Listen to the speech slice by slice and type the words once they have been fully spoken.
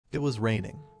It was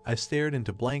raining. I stared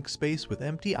into blank space with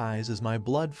empty eyes as my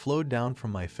blood flowed down from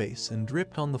my face and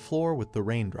dripped on the floor with the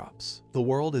raindrops. The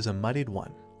world is a muddied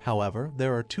one. However,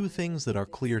 there are two things that are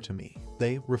clear to me.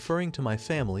 They, referring to my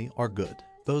family, are good.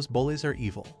 Those bullies are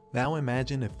evil. Now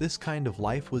imagine if this kind of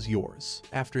life was yours.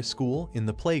 After school, in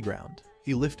the playground,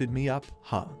 he lifted me up,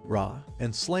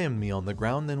 and slammed me on the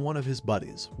ground. Then one of his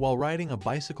buddies, while riding a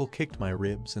bicycle, kicked my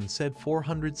ribs and said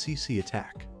 400cc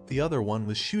attack. The other one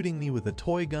was shooting me with a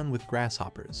toy gun with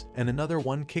grasshoppers, and another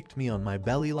one kicked me on my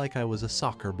belly like I was a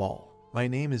soccer ball. My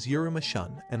name is Yuruma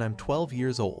Shun, and I'm 12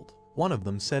 years old. One of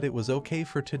them said it was okay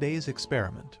for today's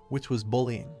experiment, which was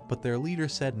bullying, but their leader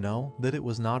said no, that it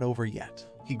was not over yet.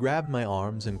 He grabbed my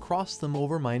arms and crossed them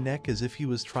over my neck as if he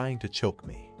was trying to choke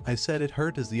me. I said it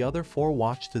hurt as the other four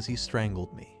watched as he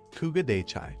strangled me. Kuga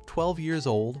Daichai, 12 years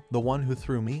old, the one who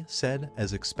threw me, said,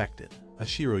 as expected.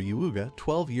 Ashiro Yuuga,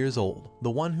 12 years old, the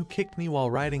one who kicked me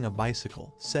while riding a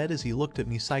bicycle, said as he looked at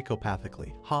me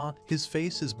psychopathically. His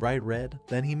face is bright red,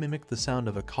 then he mimicked the sound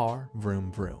of a car,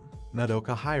 vroom vroom.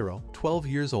 Madoka Hiro, 12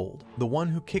 years old, the one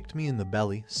who kicked me in the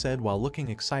belly, said while looking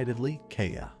excitedly,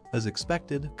 Keiya. As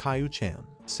expected, Kayu-chan.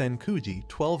 Senkuji,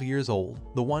 12 years old,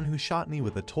 the one who shot me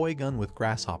with a toy gun with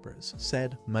grasshoppers,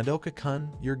 said, Madoka-kun,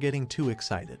 you're getting too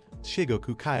excited.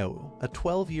 Shigoku Kaiou, a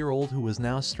 12-year-old who was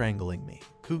now strangling me.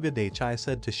 Kuga Daichai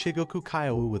said to Shigoku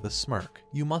Kaiou with a smirk,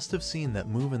 you must have seen that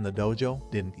move in the dojo,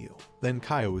 didn't you? Then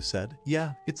Kaiou said,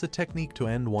 yeah, it's a technique to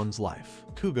end one's life.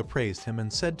 Kuga praised him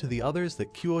and said to the others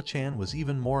that Kyo-chan was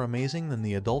even more amazing than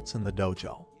the adults in the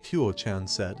dojo. Kyo-chan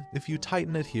said, if you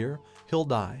tighten it here, he'll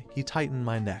die. He tightened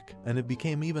my neck, and it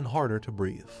became even harder to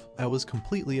breathe. I was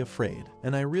completely afraid,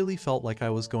 and I really felt like I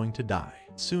was going to die.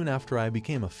 Soon after I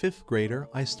became a 5th grader,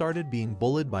 I started being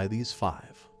bullied by these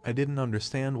 5. I didn't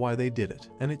understand why they did it,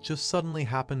 and it just suddenly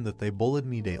happened that they bullied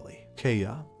me daily.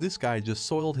 Keiya, this guy just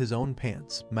soiled his own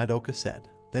pants, Madoka said.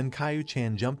 Then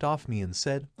Kayu-chan jumped off me and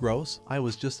said, gross, I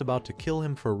was just about to kill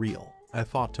him for real. I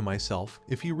thought to myself,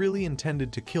 if he really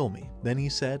intended to kill me. Then he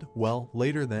said, well,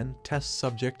 later then, test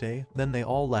subject A. Then they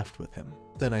all left with him.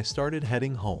 Then I started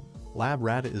heading home. Lab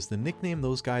Rat is the nickname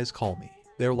those guys call me.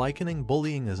 They're likening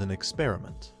bullying as an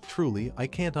experiment. Truly, I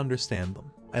can't understand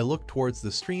them. I looked towards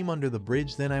the stream under the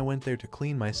bridge, then I went there to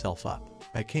clean myself up.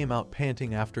 I came out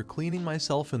panting after cleaning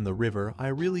myself in the river. I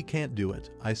really can't do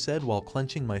it, I said while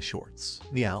clenching my shorts.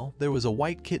 Meow, there was a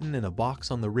white kitten in a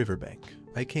box on the riverbank.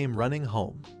 I came running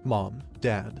home. Mom,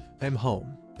 Dad, I'm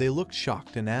home. They looked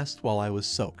shocked and asked while I was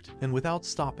soaked, and without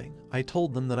stopping, I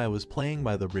told them that I was playing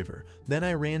by the river. Then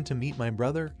I ran to meet my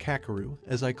brother, Kakeru,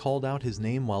 as I called out his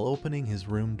name while opening his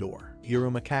room door.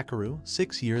 Yuruma Kakeru,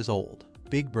 6 years old.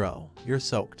 Big bro, you're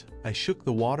soaked. I shook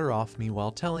the water off me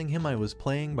while telling him I was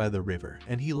playing by the river,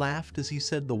 and he laughed as he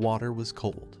said the water was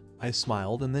cold. I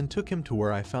smiled and then took him to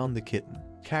where I found the kitten.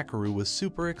 Kakeru was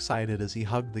super excited as he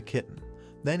hugged the kitten.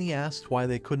 Then he asked why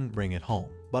they couldn't bring it home,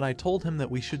 but I told him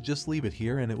that we should just leave it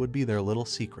here and it would be their little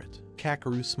secret.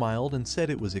 Kakeru smiled and said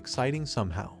it was exciting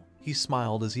somehow. He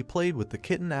smiled as he played with the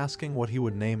kitten, asking what he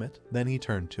would name it. Then he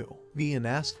turned to me and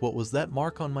asked what was that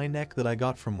mark on my neck that I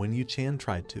got from when Yu-chan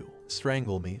tried to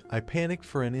strangle me. I panicked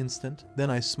for an instant, then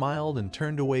I smiled and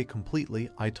turned away completely.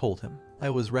 I told him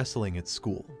I was wrestling at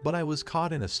school, but I was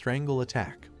caught in a strangle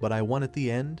attack, but I won at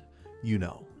the end. You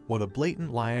know. What a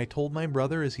blatant lie, I told my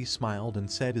brother as he smiled and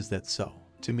said, is that so?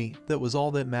 To me, that was all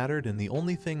that mattered and the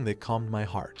only thing that calmed my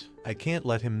heart. I can't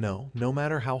let him know, no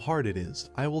matter how hard it is,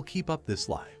 I will keep up this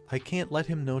lie. I can't let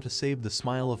him know to save the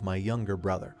smile of my younger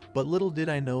brother. But little did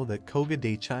I know that Koga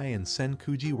Daichai and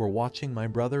Senkuji were watching my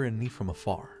brother and me from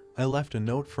afar. I left a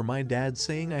note for my dad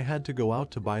saying I had to go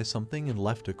out to buy something and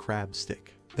left a crab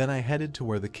stick. Then I headed to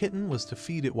where the kitten was to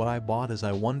feed it what I bought, as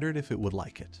I wondered if it would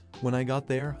like it. When I got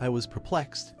there, I was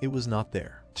perplexed. It was not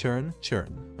there. Churn,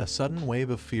 churn. A sudden wave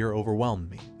of fear overwhelmed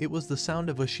me. It was the sound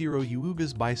of Ashiro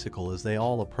Yuuga's bicycle as they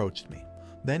all approached me.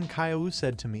 Then Kaiou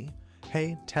said to me,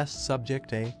 hey, test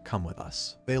subject A, come with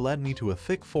us. They led me to a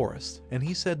thick forest, and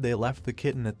he said they left the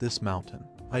kitten at this mountain.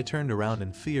 I turned around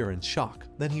in fear and shock.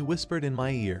 Then he whispered in my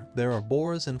ear, there are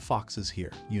boars and foxes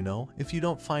here, you know. If you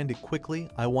don't find it quickly,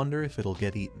 I wonder if it'll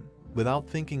get eaten. Without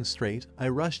thinking straight, I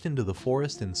rushed into the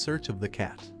forest in search of the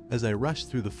cat. As I rushed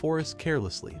through the forest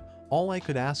carelessly, all I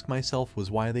could ask myself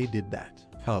was why they did that.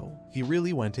 Oh, he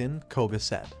really went in, Koga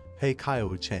said. Hey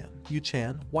Kaiou-chan,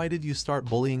 Yu-chan, why did you start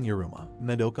bullying Yuruma?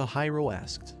 Madoka Hiro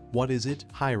asked. What is it,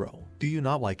 Hiro? Do you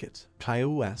not like it?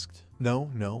 Kaiou asked.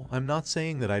 No, I'm not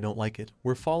saying that I don't like it.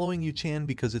 We're following Yu-chan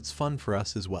because it's fun for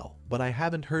us as well. But I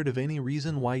haven't heard of any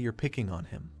reason why you're picking on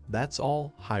him. That's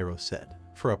all, Hiro said.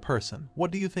 For a person,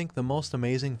 what do you think the most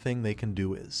amazing thing they can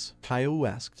do is? Kaiu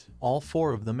asked. All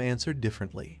 4 of them answered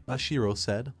differently. Ashiro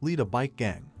said, lead a bike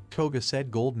gang. Koga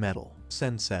said gold medal.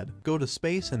 Sen said, go to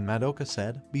space, and Madoka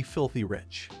said, be filthy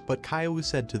rich. But Kaiu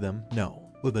said to them, no.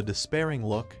 With a despairing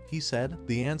look, he said,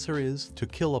 the answer is to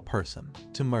kill a person.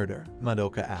 To murder,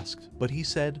 Madoka asked. But he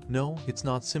said, no, it's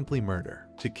not simply murder.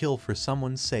 To kill for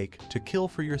someone's sake, to kill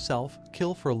for yourself,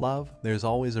 kill for love, there's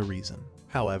always a reason.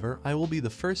 However, I will be the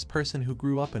first person who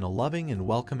grew up in a loving and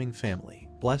welcoming family,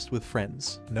 blessed with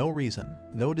friends. No reason,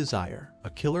 no desire. A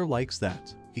killer likes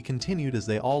that. He continued as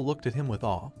they all looked at him with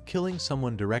awe, killing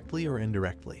someone directly or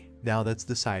indirectly. Now that's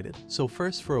decided. So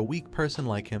first, for a weak person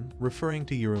like him, referring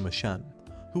to Yuruma-shun,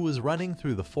 who was running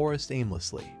through the forest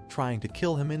aimlessly, trying to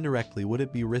kill him indirectly, would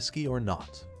it be risky or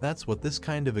not? That's what this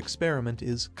kind of experiment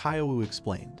is, Kaiu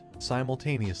explained.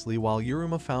 Simultaneously, while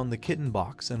Yuruma found the kitten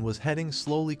box and was heading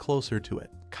slowly closer to it,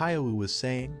 Kaiu was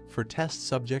saying, for test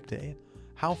subject A,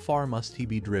 how far must he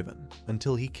be driven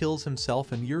until he kills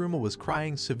himself? And Yuruma was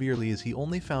crying severely as he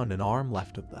only found an arm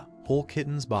left of the whole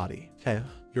kitten's body. Hey,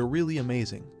 you're really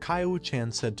amazing,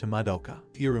 Kaiu-chan said to Madoka.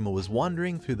 Yuruma was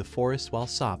wandering through the forest while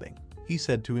sobbing. He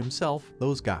said to himself,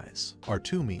 those guys are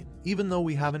too mean. Even though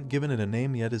we haven't given it a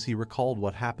name yet, as he recalled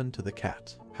what happened to the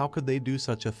cat. How could they do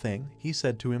such a thing? He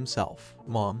said to himself.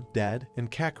 Mom, Dad, and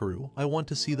Kakeru, I want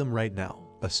to see them right now.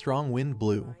 A strong wind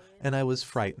blew, and I was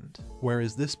frightened. Where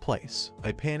is this place?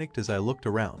 I panicked as I looked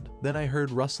around. Then I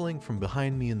heard rustling from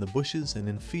behind me in the bushes, and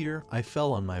in fear, I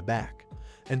fell on my back.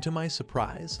 And to my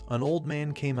surprise, an old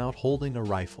man came out holding a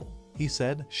rifle. He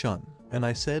said, Shun. And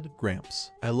I said,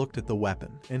 Gramps. I looked at the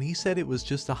weapon, and he said it was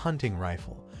just a hunting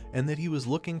rifle, and that he was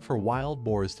looking for wild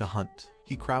boars to hunt.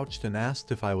 He crouched and asked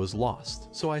if I was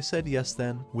lost, so I said yes.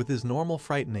 Then, with his normal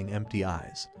frightening empty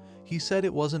eyes, he said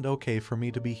it wasn't okay for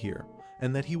me to be here,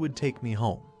 and that he would take me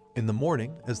home. In the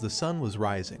morning, as the sun was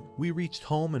rising, we reached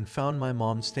home and found my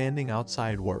mom standing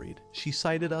outside worried. She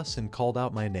sighted us and called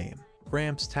out my name.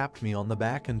 Gramps tapped me on the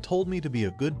back and told me to be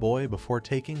a good boy before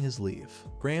taking his leave.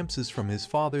 Gramps is from his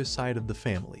father's side of the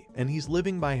family, and he's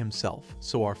living by himself,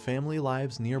 so our family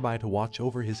lives nearby to watch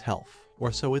over his health.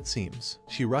 Or so it seems.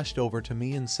 She rushed over to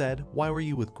me and said, why were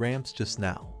you with Gramps just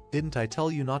now? Didn't I tell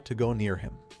you not to go near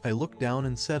him? I looked down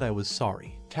and said I was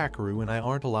sorry. Kakeru and I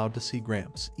aren't allowed to see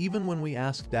Gramps, even when we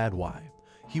asked Dad why.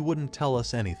 He wouldn't tell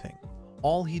us anything.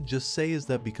 All he'd just say is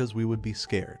that because we would be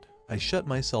scared. I shut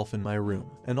myself in my room,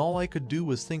 and all I could do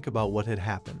was think about what had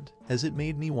happened, as it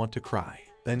made me want to cry.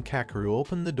 Then Kakeru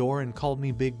opened the door and called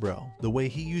me big bro, the way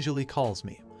he usually calls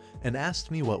me, and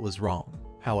asked me what was wrong.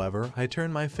 However, I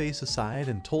turned my face aside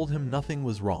and told him nothing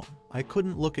was wrong. I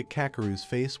couldn't look at Kakeru's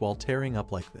face while tearing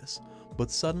up like this,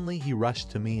 but suddenly he rushed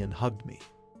to me and hugged me.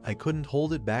 I couldn't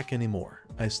hold it back anymore.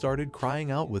 I started crying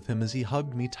out with him as he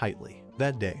hugged me tightly.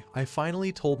 That day, I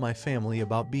finally told my family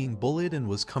about being bullied and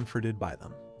was comforted by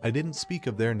them. I didn't speak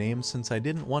of their names since I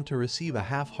didn't want to receive a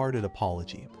half-hearted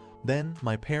apology. Then,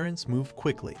 my parents moved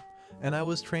quickly, and I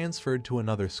was transferred to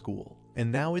another school.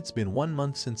 And now it's been 1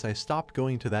 month since I stopped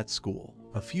going to that school.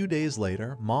 A few days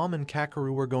later, Mom and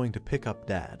Kakeru were going to pick up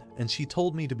Dad, and she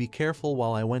told me to be careful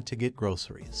while I went to get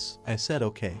groceries. I said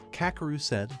okay. Kakeru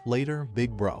said, later,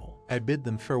 big bro. I bid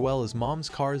them farewell as Mom's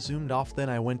car zoomed off. Then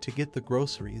I went to get the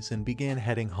groceries and began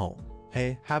heading home.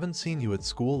 Hey, haven't seen you at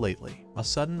school lately. A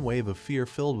sudden wave of fear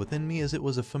filled within me as it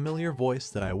was a familiar voice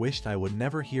that I wished I would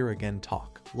never hear again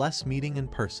talk. Less meeting in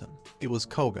person. It was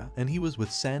Koga, and he was with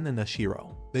Sen and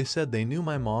Ashiro. They said they knew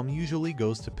my mom usually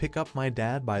goes to pick up my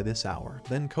dad by this hour.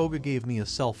 Then Koga gave me a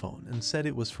cell phone and said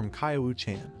it was from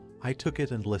Kaiu-chan. I took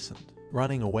it and listened.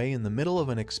 Running away in the middle of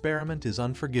an experiment is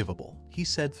unforgivable, he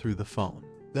said through the phone.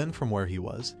 Then from where he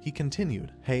was, he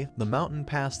continued, hey, the mountain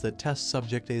pass that test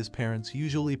subject A's parents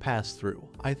usually pass through.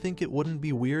 I think it wouldn't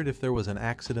be weird if there was an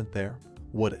accident there,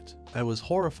 would it? I was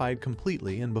horrified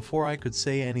completely, and before I could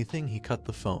say anything he cut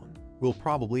the phone. We'll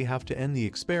probably have to end the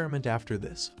experiment after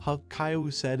this,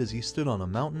 Kaiu said as he stood on a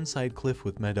mountainside cliff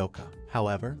with Madoka.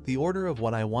 However, the order of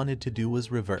what I wanted to do was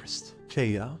reversed.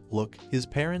 Keiya, look, his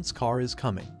parents' car is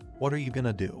coming. What are you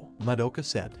gonna do? Madoka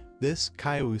said. This,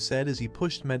 Kaiu said as he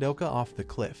pushed Madoka off the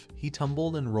cliff. He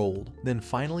tumbled and rolled, then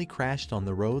finally crashed on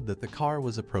the road that the car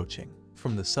was approaching.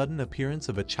 From the sudden appearance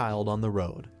of a child on the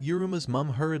road, Yuruma's mum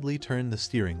hurriedly turned the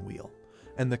steering wheel,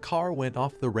 and the car went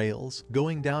off the rails,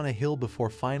 going down a hill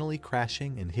before finally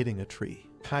crashing and hitting a tree.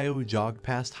 Kaiu jogged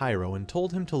past Hiro and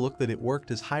told him to look. That it worked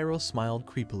as Hiro smiled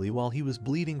creepily while he was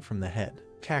bleeding from the head.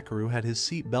 Kakeru had his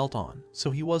seat belt on,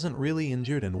 so he wasn't really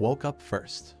injured and woke up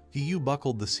first. Keiyu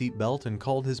buckled the seatbelt and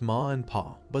called his ma and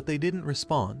pa, but they didn't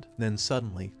respond. Then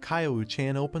suddenly,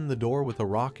 Kaiu-chan opened the door with a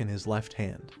rock in his left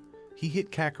hand. He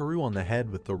hit Kakeru on the head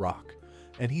with the rock,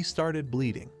 and he started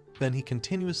bleeding. Then he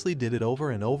continuously did it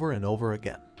over and over and over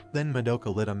again. Then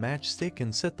Madoka lit a matchstick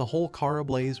and set the whole car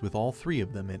ablaze with all three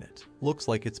of them in it. Looks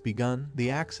like it's begun, the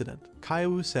accident,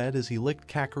 Kaiu said as he licked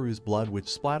Kakeru's blood which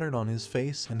splattered on his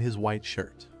face and his white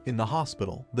shirt. In the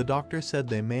hospital, the doctor said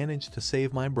they managed to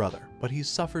save my brother, but he's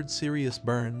suffered serious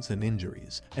burns and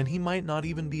injuries, and he might not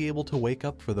even be able to wake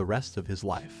up for the rest of his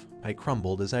life. I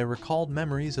crumbled as I recalled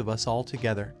memories of us all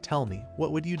together. Tell me,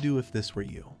 what would you do if this were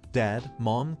you? Dad,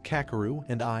 Mom, Kakeru,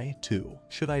 and I, too.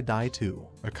 Should I die too?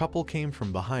 A couple came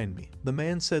from behind me. The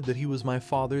man said that he was my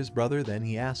father's brother. Then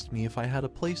he asked me if I had a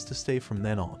place to stay from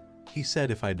then on. He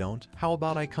said if I don't, how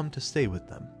about I come to stay with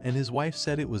them? And his wife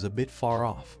said it was a bit far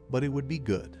off, but it would be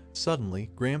good. Suddenly,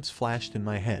 Gramps flashed in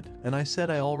my head, and I said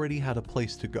I already had a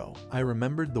place to go. I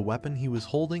remembered the weapon he was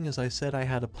holding as I said I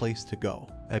had a place to go.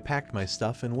 I packed my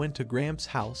stuff and went to Gramps'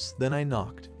 house. Then I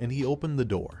knocked, and he opened the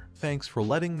door. Thanks for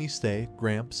letting me stay,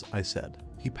 Gramps, I said.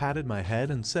 He patted my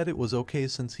head and said it was okay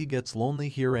since he gets lonely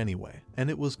here anyway, and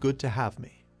it was good to have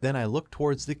me. Then I looked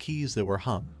towards the keys that were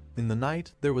hung. In the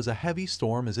night, there was a heavy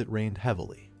storm as it rained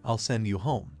heavily. I'll send you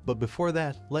home, but before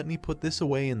that, let me put this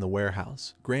away in the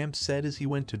warehouse, Gramps said as he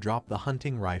went to drop the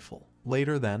hunting rifle.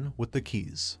 Later then, with the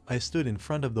keys, I stood in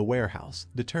front of the warehouse,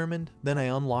 determined. Then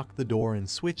I unlocked the door and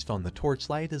switched on the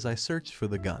torchlight as I searched for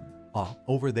the gun.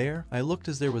 Over there, I looked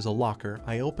as there was a locker.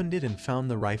 I opened it and found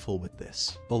the rifle with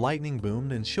this. The lightning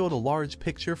boomed and showed a large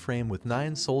picture frame with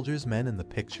 9 soldiers men in the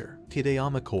picture.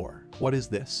 Kideyama Corps. What is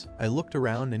this? I looked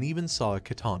around and even saw a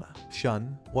katana.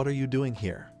 Shun, what are you doing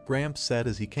here? Gramps said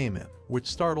as he came in,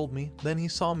 which startled me. Then he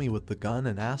saw me with the gun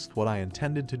and asked what I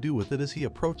intended to do with it as he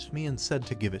approached me and said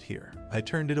to give it here. I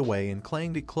turned it away and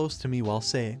clanged it close to me while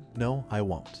saying, no, I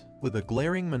won't. With a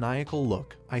glaring maniacal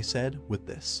look, I said, with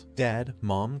this. Dad,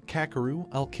 Mom, Kakeru,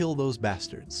 I'll kill those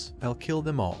bastards. I'll kill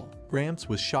them all. Gramps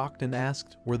was shocked and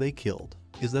asked, were they killed?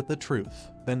 Is that the truth?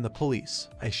 Then the police.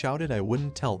 I shouted I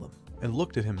wouldn't tell them, and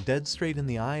looked at him dead straight in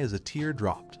the eye as a tear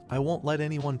dropped. I won't let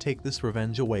anyone take this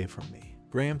revenge away from me.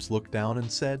 Gramps looked down and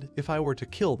said, if I were to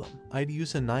kill them, I'd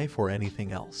use a knife or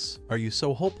anything else. Are you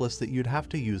so hopeless that you'd have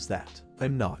to use that?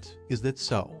 I'm not. Is that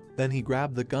so? Then he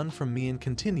grabbed the gun from me and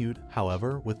continued,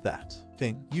 however, with that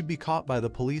thing, you'd be caught by the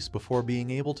police before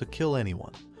being able to kill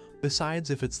anyone. Besides,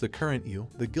 if it's the current you,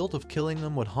 the guilt of killing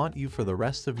them would haunt you for the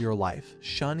rest of your life.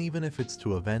 Shun, even if it's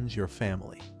to avenge your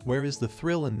family. Where is the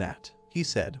thrill in that? He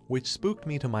said, which spooked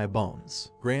me to my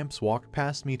bones. Gramps walked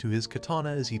past me to his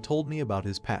katana as he told me about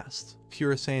his past.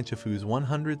 Pure Sanchifu's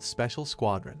 100th Special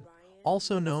Squadron,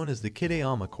 also known as the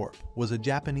Kideyama Corps, was a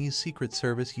Japanese secret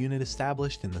service unit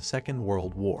established in the Second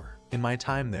World War. In my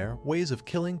time there, ways of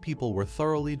killing people were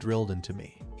thoroughly drilled into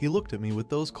me. He looked at me with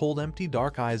those cold, empty,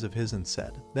 dark eyes of his and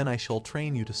said, then I shall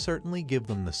train you to certainly give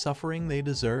them the suffering they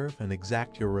deserve and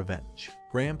exact your revenge.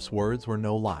 Gramps' words were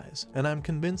no lies, and I'm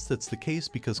convinced that's the case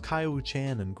because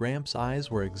Kaiu-chan and Gramps'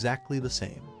 eyes were exactly the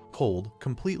same. Cold,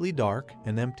 completely dark,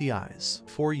 and empty eyes.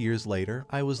 4 years later,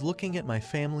 I was looking at my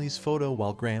family's photo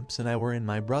while Gramps and I were in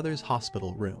my brother's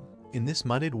hospital room. In this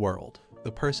mudded world,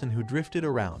 the person who drifted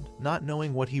around, not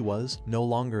knowing what he was, no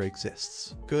longer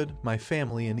exists. Good, my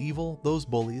family, and evil, those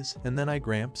bullies, and then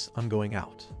Gramps, I'm going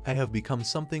out. I have become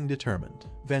something determined.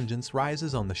 Vengeance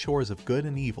rises on the shores of good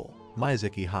and evil.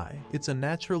 Maizeki High. It's a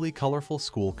naturally colorful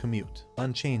school commute,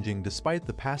 unchanging despite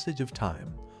the passage of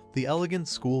time. The elegant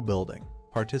school building.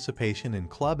 Participation in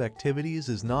club activities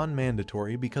is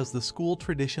non-mandatory because the school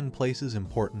tradition places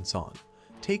importance on.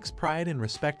 Takes pride in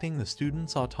respecting the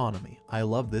students' autonomy. I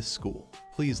love this school.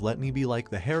 Please let me be like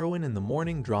the heroine in the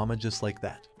morning drama just like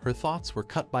that. Her thoughts were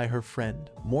cut by her friend,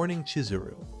 Morning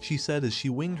Chizuru, she said as she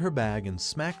winged her bag and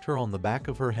smacked her on the back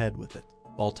of her head with it.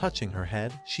 While touching her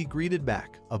head, she greeted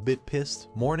back, a bit pissed,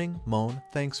 morning, moan,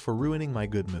 thanks for ruining my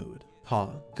good mood.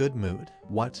 Good mood?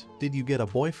 What? Did you get a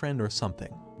boyfriend or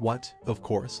something? What? Of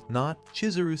course not,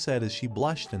 Chizuru said as she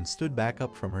blushed and stood back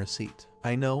up from her seat.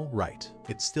 I know, right.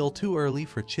 It's still too early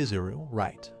for Chizuru,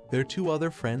 right. Their 2 other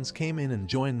friends came in and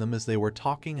joined them as they were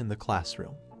talking in the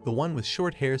classroom. The one with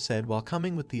short hair said while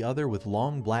coming with the other with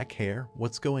long black hair,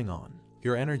 what's going on?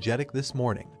 You're energetic this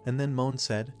morning. And then Moan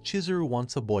said, Chizuru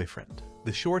wants a boyfriend.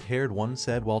 The short-haired one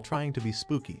said while trying to be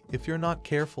spooky, if you're not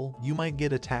careful, you might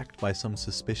get attacked by some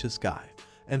suspicious guy.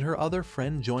 And her other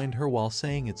friend joined her while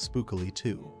saying it spookily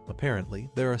too. Apparently,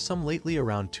 there are some lately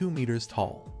around 2 meters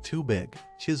tall. Too big,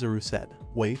 Chizuru said.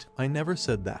 Wait, I never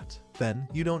said that. Then,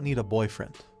 you don't need a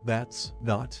boyfriend. That's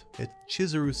not it,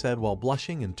 Chizuru said while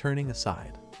blushing and turning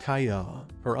aside. Kaya.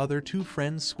 Her other 2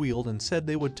 friends squealed and said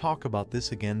they would talk about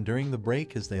this again during the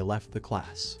break as they left the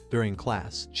class. During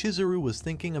class, Chizuru was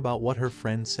thinking about what her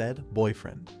friend said,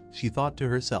 boyfriend. she thought to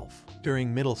herself.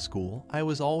 During middle school, I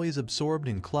was always absorbed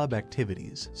in club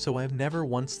activities, so I've never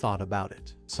once thought about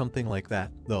it. Something like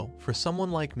that, though, for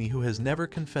someone like me who has never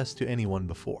confessed to anyone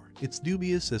before, it's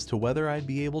dubious as to whether I'd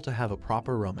be able to have a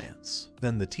proper romance.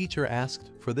 Then the teacher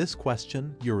asked for this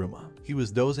question Yuruma. He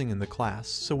was dozing in the class,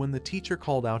 so when the teacher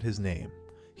called out his name,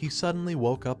 he suddenly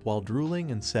woke up while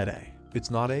drooling and said A.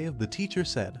 It's not A, the teacher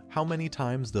said. How many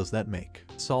times does that make?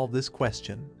 Solve this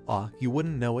question. You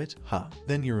wouldn't know it, huh?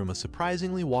 Then Yuruma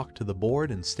surprisingly walked to the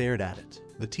board and stared at it.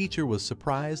 The teacher was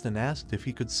surprised and asked if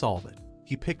he could solve it.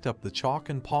 He picked up the chalk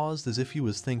and paused as if he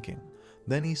was thinking.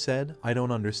 Then he said, I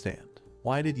don't understand.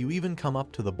 Why did you even come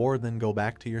up to the board then go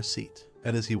back to your seat?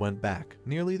 And as he went back,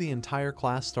 nearly the entire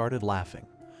class started laughing.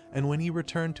 And when he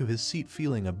returned to his seat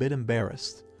feeling a bit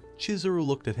embarrassed, Chizuru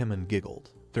looked at him and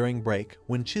giggled. During break,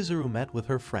 when Chizuru met with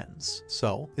her friends.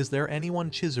 So, is there anyone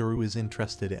Chizuru is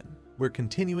interested in? We're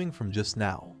continuing from just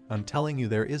now. I'm telling you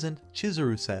there isn't,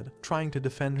 Chizuru said, trying to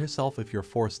defend herself if you're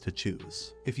forced to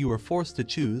choose. If you were forced to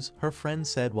choose, her friend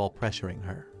said while pressuring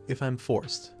her. If I'm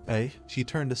forced, eh? She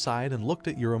turned aside and looked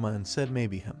at Yuruma and said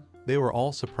maybe him. They were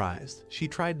all surprised. She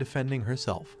tried defending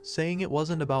herself, saying it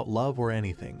wasn't about love or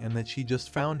anything and that she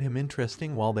just found him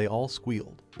interesting while they all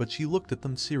squealed. But she looked at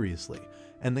them seriously,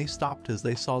 and they stopped as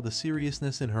they saw the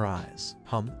seriousness in her eyes.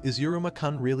 Is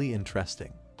Yuruma-kun really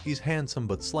interesting? He's handsome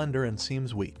but slender and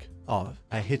seems weak.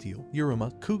 I hit you,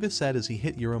 Yuruma, Kuga said as he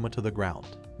hit Yuruma to the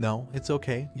ground. No, it's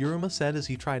okay, Yuruma said as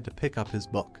he tried to pick up his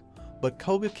book. But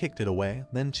Koga kicked it away,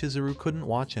 then Chizuru couldn't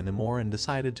watch anymore and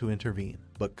decided to intervene.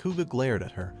 But Kuga glared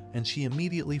at her, and she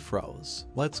immediately froze.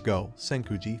 Let's go,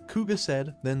 Senkuji, Kuga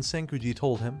said, then Senkuji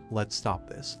told him, let's stop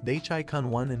this. Daichai-kun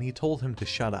won and he told him to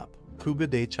shut up. Kuga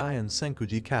Daichai and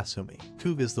Senkuji Kasumi.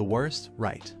 Kuga's the worst,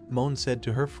 right? Mon said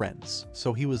to her friends.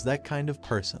 So he was that kind of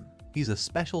person. He's a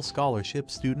special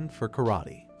scholarship student for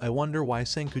karate. I wonder why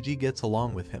Senkuji gets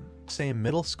along with him. Same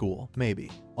middle school, maybe.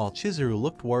 While Chizuru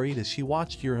looked worried as she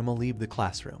watched Yuruma leave the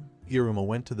classroom. Yuruma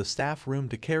went to the staff room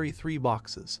to carry 3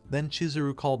 boxes. Then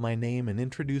Chizuru called my name and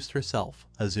introduced herself,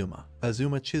 Azuma.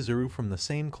 Azuma Chizuru from the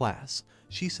same class,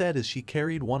 she said as she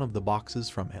carried one of the boxes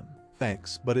from him.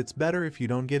 Thanks, but it's better if you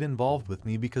don't get involved with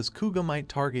me because Kuga might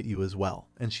target you as well.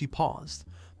 And she paused.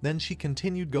 Then she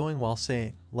continued going while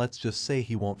saying, let's just say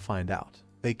he won't find out.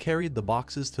 They carried the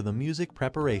boxes to the music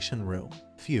preparation room.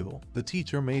 Phew, the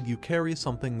teacher made you carry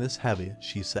something this heavy,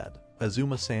 she said.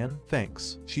 Azuma-san,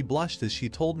 thanks. She blushed as she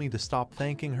told me to stop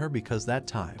thanking her because that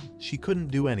time, she couldn't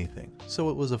do anything, so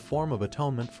it was a form of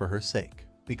atonement for her sake.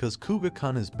 Because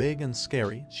Kuga-kun is big and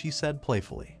scary, she said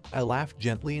playfully. I laughed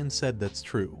gently and said that's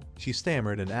true. She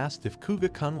stammered and asked if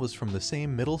Kuga-kun was from the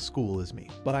same middle school as me,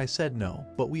 but I said no,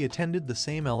 but we attended the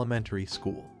same elementary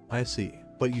school. I see.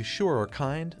 But you sure are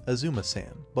kind,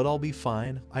 Azuma-san, but I'll be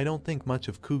fine. I don't think much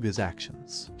of Kuga's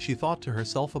actions. She thought to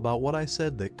herself about what I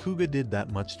said that Kuga did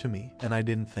that much to me, and I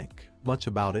didn't think much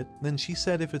about it. Then she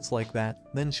said if it's like that,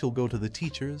 then she'll go to the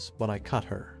teachers, but I cut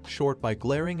her short by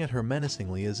glaring at her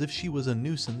menacingly as if she was a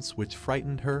nuisance, which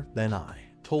frightened her. Then I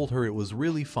told her it was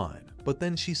really fine, but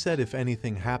then she said if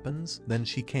anything happens, then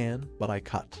she can, but I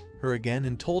cut her again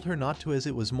and told her not to as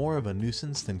it was more of a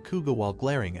nuisance than Kuga while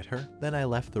glaring at her. Then I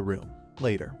left the room.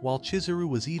 Later, while Chizuru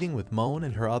was eating with Mon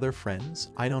and her other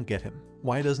friends, I don't get him.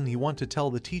 Why doesn't he want to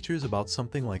tell the teachers about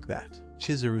something like that?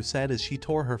 Chizuru said as she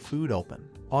tore her food open.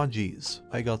 Aw geez,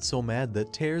 I got so mad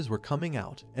that tears were coming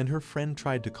out, and her friend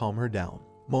tried to calm her down.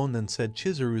 Mon then said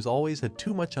Chizuru's always had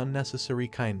too much unnecessary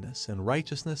kindness and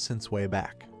righteousness since way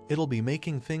back. It'll be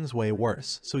making things way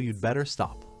worse, so you'd better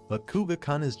stop. But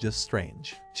Kuga-kun is just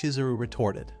strange, Chizuru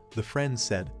retorted. The friend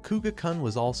said Kuga-kun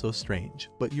was also strange,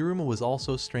 but Yuruma was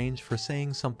also strange for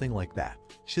saying something like that.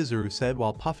 Chizuru said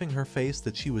while puffing her face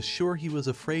that she was sure he was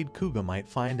afraid Kuga might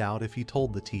find out if he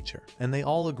told the teacher. And they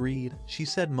all agreed. She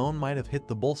said Mon might have hit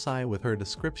the bullseye with her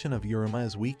description of Yuruma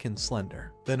as weak and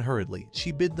slender. Then hurriedly,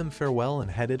 she bid them farewell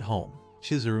and headed home.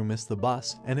 Chizuru missed the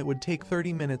bus, and it would take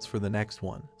 30 minutes for the next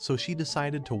one, so she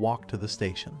decided to walk to the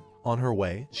station. On her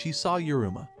way, she saw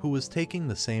Yuruma, who was taking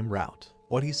the same route.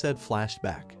 What he said flashed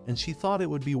back, and she thought it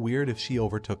would be weird if she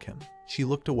overtook him. She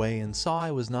looked away and saw I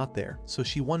was not there, so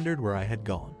she wondered where I had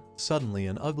gone. Suddenly,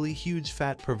 an ugly, huge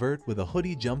fat pervert with a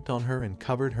hoodie jumped on her and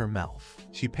covered her mouth.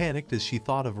 She panicked as she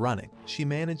thought of running. She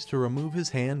managed to remove his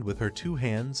hand with her 2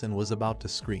 hands and was about to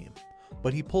scream.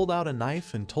 But he pulled out a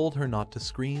knife and told her not to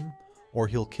scream, or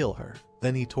he'll kill her.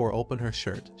 Then he tore open her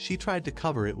shirt. She tried to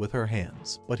cover it with her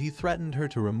hands, but he threatened her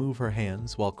to remove her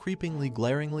hands while creepingly,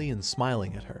 glaringly, and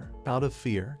smiling at her. Out of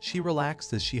fear, she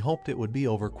relaxed as she hoped it would be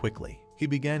over quickly. He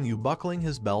began buckling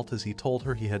his belt as he told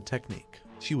her he had technique.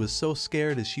 She was so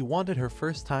scared as she wanted her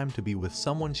first time to be with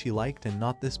someone she liked and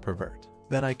not this pervert.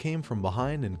 Then I came from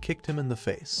behind and kicked him in the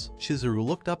face. Chizuru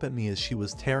looked up at me as she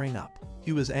was tearing up.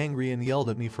 He was angry and yelled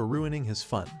at me for ruining his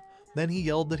fun. Then he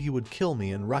yelled that he would kill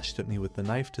me and rushed at me with the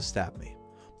knife to stab me.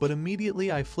 But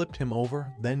immediately I flipped him over,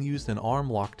 then used an arm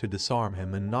lock to disarm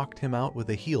him and knocked him out with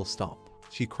a heel stomp.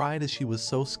 She cried as she was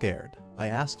so scared. I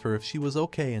asked her if she was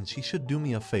okay and she should do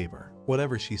me a favor.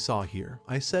 Whatever she saw here,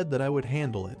 I said that I would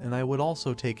handle it and I would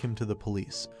also take him to the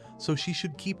police, so she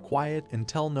should keep quiet and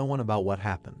tell no one about what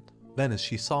happened. Then as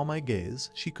she saw my gaze,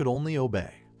 she could only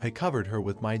obey. I covered her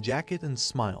with my jacket and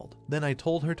smiled. Then I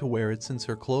told her to wear it since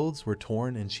her clothes were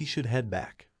torn and she should head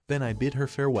back. Then I bid her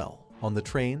farewell. On the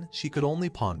train, she could only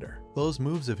ponder. Those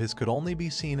moves of his could only be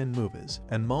seen in movies,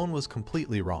 and Moan was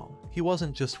completely wrong. He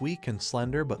wasn't just weak and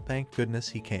slender, but thank goodness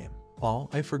he came. Oh,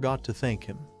 I forgot to thank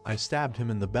him. I stabbed him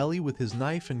in the belly with his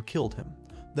knife and killed him.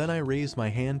 Then I raised my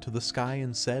hand to the sky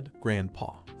and said,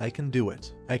 "Grandpa, I can do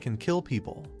it. I can kill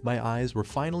people." My eyes were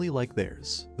finally like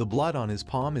theirs. The blood on his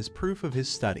palm is proof of his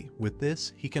study. With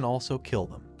this, he can also kill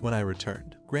them. When I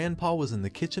returned, Grandpa was in the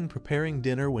kitchen preparing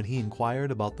dinner when he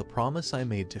inquired about the promise I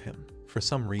made to him. For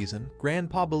some reason,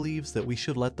 Grandpa believes that we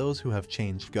should let those who have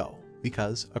changed go.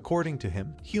 Because, according to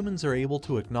him, humans are able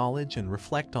to acknowledge and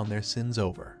reflect on their sins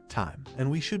over time, and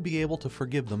we should be able to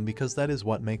forgive them because that is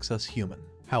what makes us human.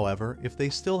 However, if they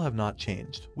still have not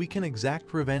changed, we can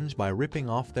exact revenge by ripping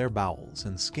off their bowels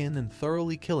and skin and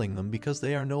thoroughly killing them because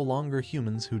they are no longer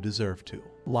humans who deserve to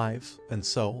live. And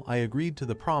so, I agreed to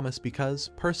the promise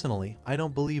because, personally, I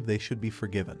don't believe they should be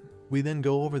forgiven. We then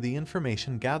go over the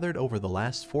information gathered over the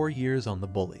last 4 years on the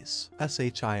bullies.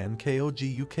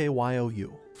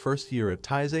 SHINKOGUKYOU. First year at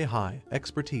Taizei High,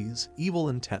 expertise, evil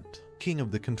intent. King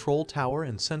of the control tower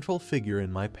and central figure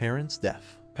in my parents'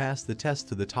 death. Passed the test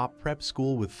to the top prep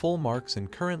school with full marks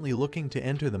and currently looking to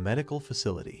enter the medical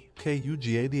facility.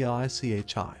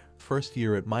 KUGADICHI. First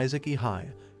year at Mizaki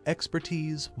High,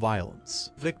 expertise,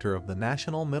 violence. Victor of the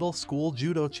National Middle School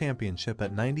Judo Championship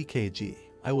at 90 kg.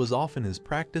 I was often his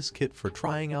practice kit for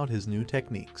trying out his new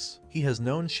techniques. He has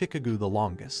known Shikagu the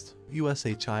longest.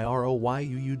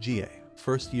 USHIROYUUGA.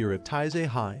 First year at Taizei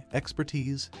High,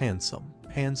 expertise, handsome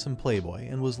playboy,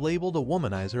 and was labeled a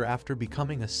womanizer after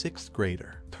becoming a 6th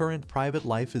grader. Current private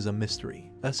life is a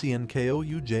mystery.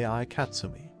 SENKOUJI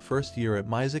Katsumi. First year at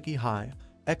Mizaki High,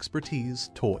 expertise,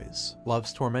 toys.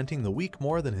 Loves tormenting the weak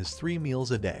more than his 3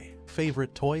 meals a day.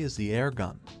 Favorite toy is the air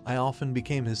gun. I often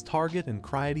became his target and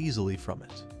cried easily from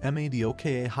it.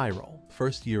 MADOKA Hyro.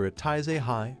 First year at Taizei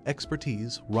High,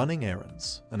 expertise, running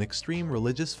errands. An extreme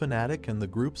religious fanatic and the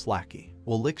group's lackey.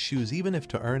 Will lick shoes even if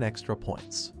to earn extra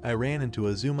points. I ran into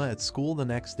Azuma at school the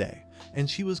next day, and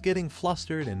she was getting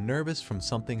flustered and nervous from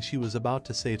something she was about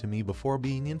to say to me before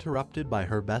being interrupted by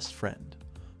her best friend,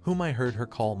 whom I heard her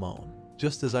call Moan.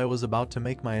 Just as I was about to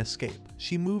make my escape,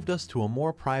 she moved us to a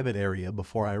more private area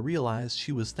before I realized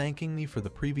she was thanking me for the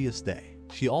previous day.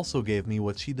 She also gave me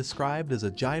what she described as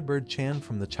a jailbird chan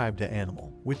from the Chibta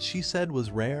animal, which she said was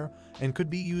rare and could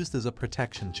be used as a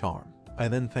protection charm. I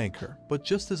then thank her, but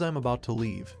just as I'm about to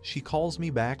leave, she calls me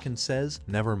back and says,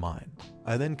 "Never mind."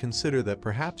 I then consider that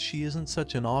perhaps she isn't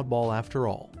such an oddball after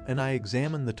all, and I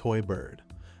examine the toy bird.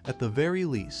 At the very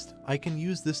least, I can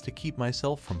use this to keep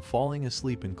myself from falling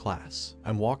asleep in class.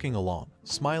 I'm walking along,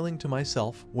 smiling to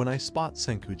myself when I spot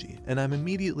Senkuji, and I'm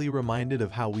immediately reminded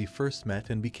of how we first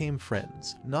met and became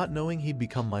friends, not knowing he'd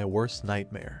become my worst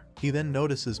nightmare. He then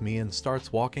notices me and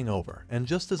starts walking over, and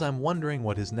just as I'm wondering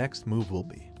what his next move will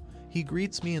be, he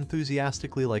greets me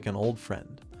enthusiastically like an old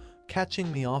friend,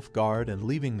 catching me off guard and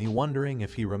leaving me wondering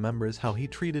if he remembers how he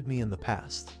treated me in the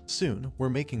past. Soon, we're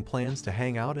making plans to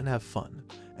hang out and have fun,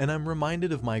 and I'm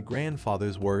reminded of my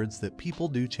grandfather's words that people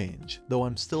do change, though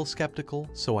I'm still skeptical,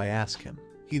 so I ask him.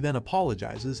 He then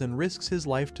apologizes and risks his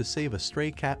life to save a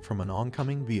stray cat from an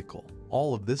oncoming vehicle.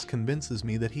 All of this convinces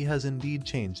me that he has indeed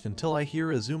changed until I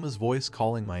hear Azuma's voice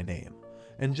calling my name,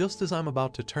 and just as I'm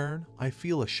about to turn, I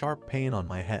feel a sharp pain on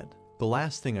my head. The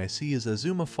last thing I see is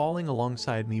Azuma falling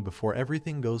alongside me before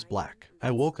everything goes black.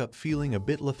 I woke up feeling a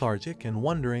bit lethargic and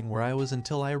wondering where I was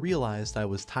until I realized I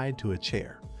was tied to a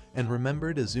chair, and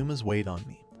remembered Azuma's weight on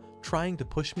me, trying to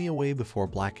push me away before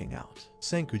blacking out.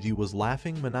 Senkuji was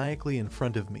laughing maniacally in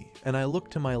front of me, and I looked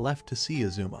to my left to see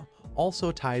Azuma,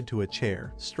 also tied to a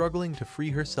chair, struggling to free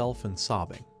herself and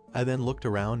sobbing. I then looked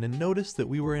around and noticed that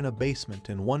we were in a basement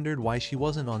and wondered why she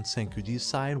wasn't on Senkuji's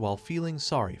side while feeling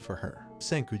sorry for her.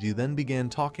 Senkuji then began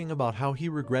talking about how he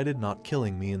regretted not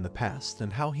killing me in the past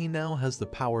and how he now has the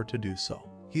power to do so.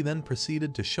 He then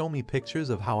proceeded to show me pictures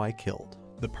of how I killed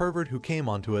the pervert who came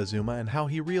onto Azuma and how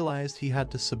he realized he had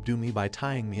to subdue me by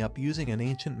tying me up using an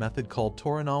ancient method called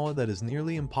Toranawa that is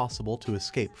nearly impossible to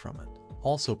escape from it.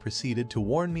 also proceeded to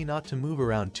warn me not to move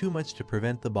around too much to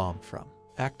prevent the bomb from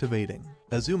activating.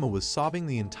 Azuma was sobbing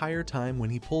the entire time when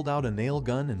he pulled out a nail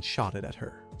gun and shot it at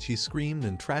her. She screamed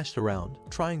and trashed around,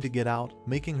 trying to get out,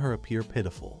 making her appear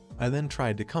pitiful. I then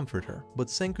tried to comfort her, but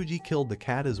Senkuji killed the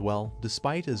cat as well,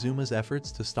 despite Azuma's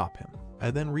efforts to stop him. I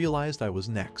then realized I was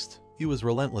next. He was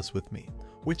relentless with me,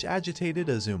 which agitated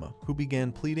Azuma, who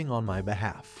began pleading on my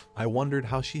behalf. I wondered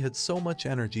how she had so much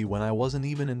energy when I wasn't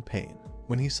even in pain.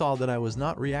 When he saw that I was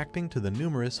not reacting to the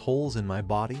numerous holes in my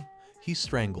body, he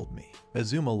strangled me.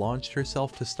 Azuma launched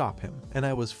herself to stop him, and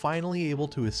I was finally able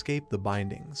to escape the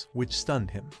bindings, which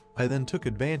stunned him. I then took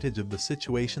advantage of the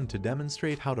situation to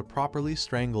demonstrate how to properly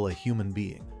strangle a human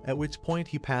being, at which point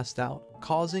he passed out,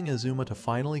 causing Azuma to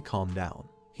finally calm down.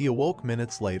 He awoke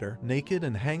minutes later, naked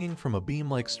and hanging from a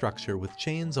beam-like structure with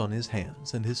chains on his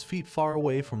hands and his feet far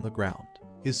away from the ground.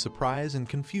 His surprise and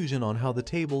confusion on how the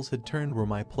tables had turned were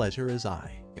my pleasure as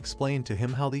I explained to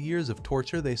him how the years of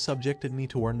torture they subjected me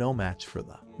to were no match for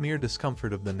the mere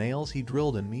discomfort of the nails he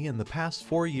drilled in me in the past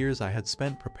 4 years I had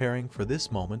spent preparing for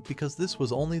this moment, because this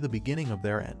was only the beginning of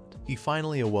their end. He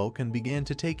finally awoke and began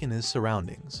to take in his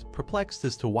surroundings, perplexed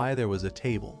as to why there was a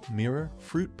table, mirror,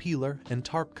 fruit peeler, and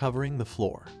tarp covering the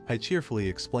floor. I cheerfully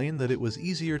explained that it was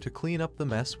easier to clean up the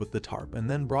mess with the tarp, and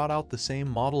then brought out the same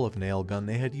model of nail gun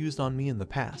they had used on me in the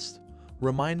past,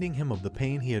 reminding him of the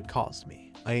pain he had caused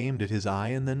me. I aimed at his eye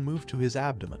and then moved to his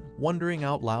abdomen, wondering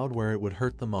out loud where it would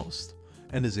hurt the most,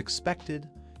 and as expected,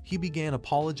 he began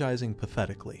apologizing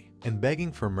pathetically and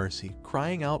begging for mercy,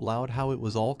 crying out loud how it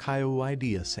was all Kaiou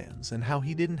idea sans and how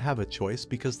he didn't have a choice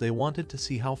because they wanted to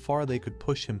see how far they could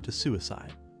push him to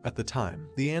suicide. At the time,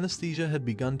 the anesthesia had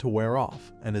begun to wear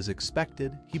off, and as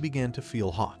expected, he began to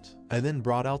feel hot. I then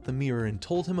brought out the mirror and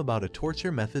told him about a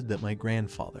torture method that my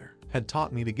grandfather had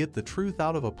taught me to get the truth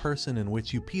out of a person, in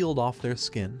which you peeled off their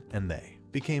skin and they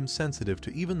became sensitive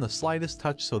to even the slightest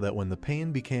touch, so that when the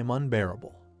pain became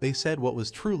unbearable, they said what was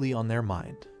truly on their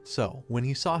mind. So, when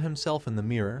he saw himself in the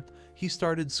mirror, he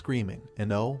started screaming,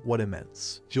 and oh, what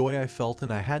immense joy I felt,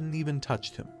 and I hadn't even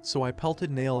touched him, so I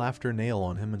pelted nail after nail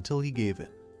on him until he gave in,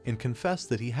 and confessed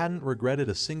that he hadn't regretted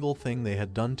a single thing they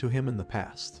had done to him in the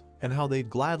past, and how they'd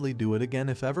gladly do it again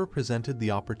if ever presented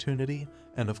the opportunity,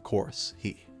 and of course,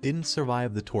 he didn't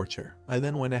survive the torture. I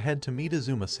then went ahead to meet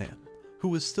Azuma-san, who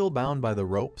was still bound by the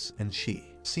ropes, and she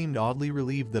seemed oddly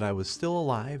relieved that I was still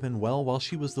alive and well, while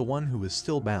she was the one who was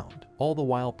still bound, all the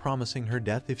while promising her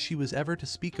death if she was ever to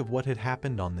speak of what had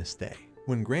happened on this day.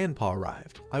 When Grandpa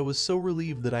arrived, I was so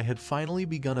relieved that I had finally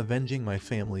begun avenging my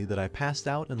family that I passed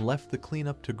out and left the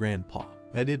cleanup to Grandpa.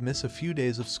 I did miss a few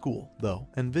days of school, though,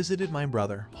 and visited my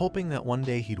brother, hoping that one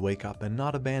day he'd wake up and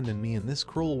not abandon me in this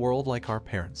cruel world like our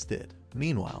parents did.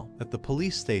 Meanwhile, at the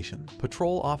police station,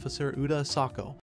 Patrol Officer Uda Asako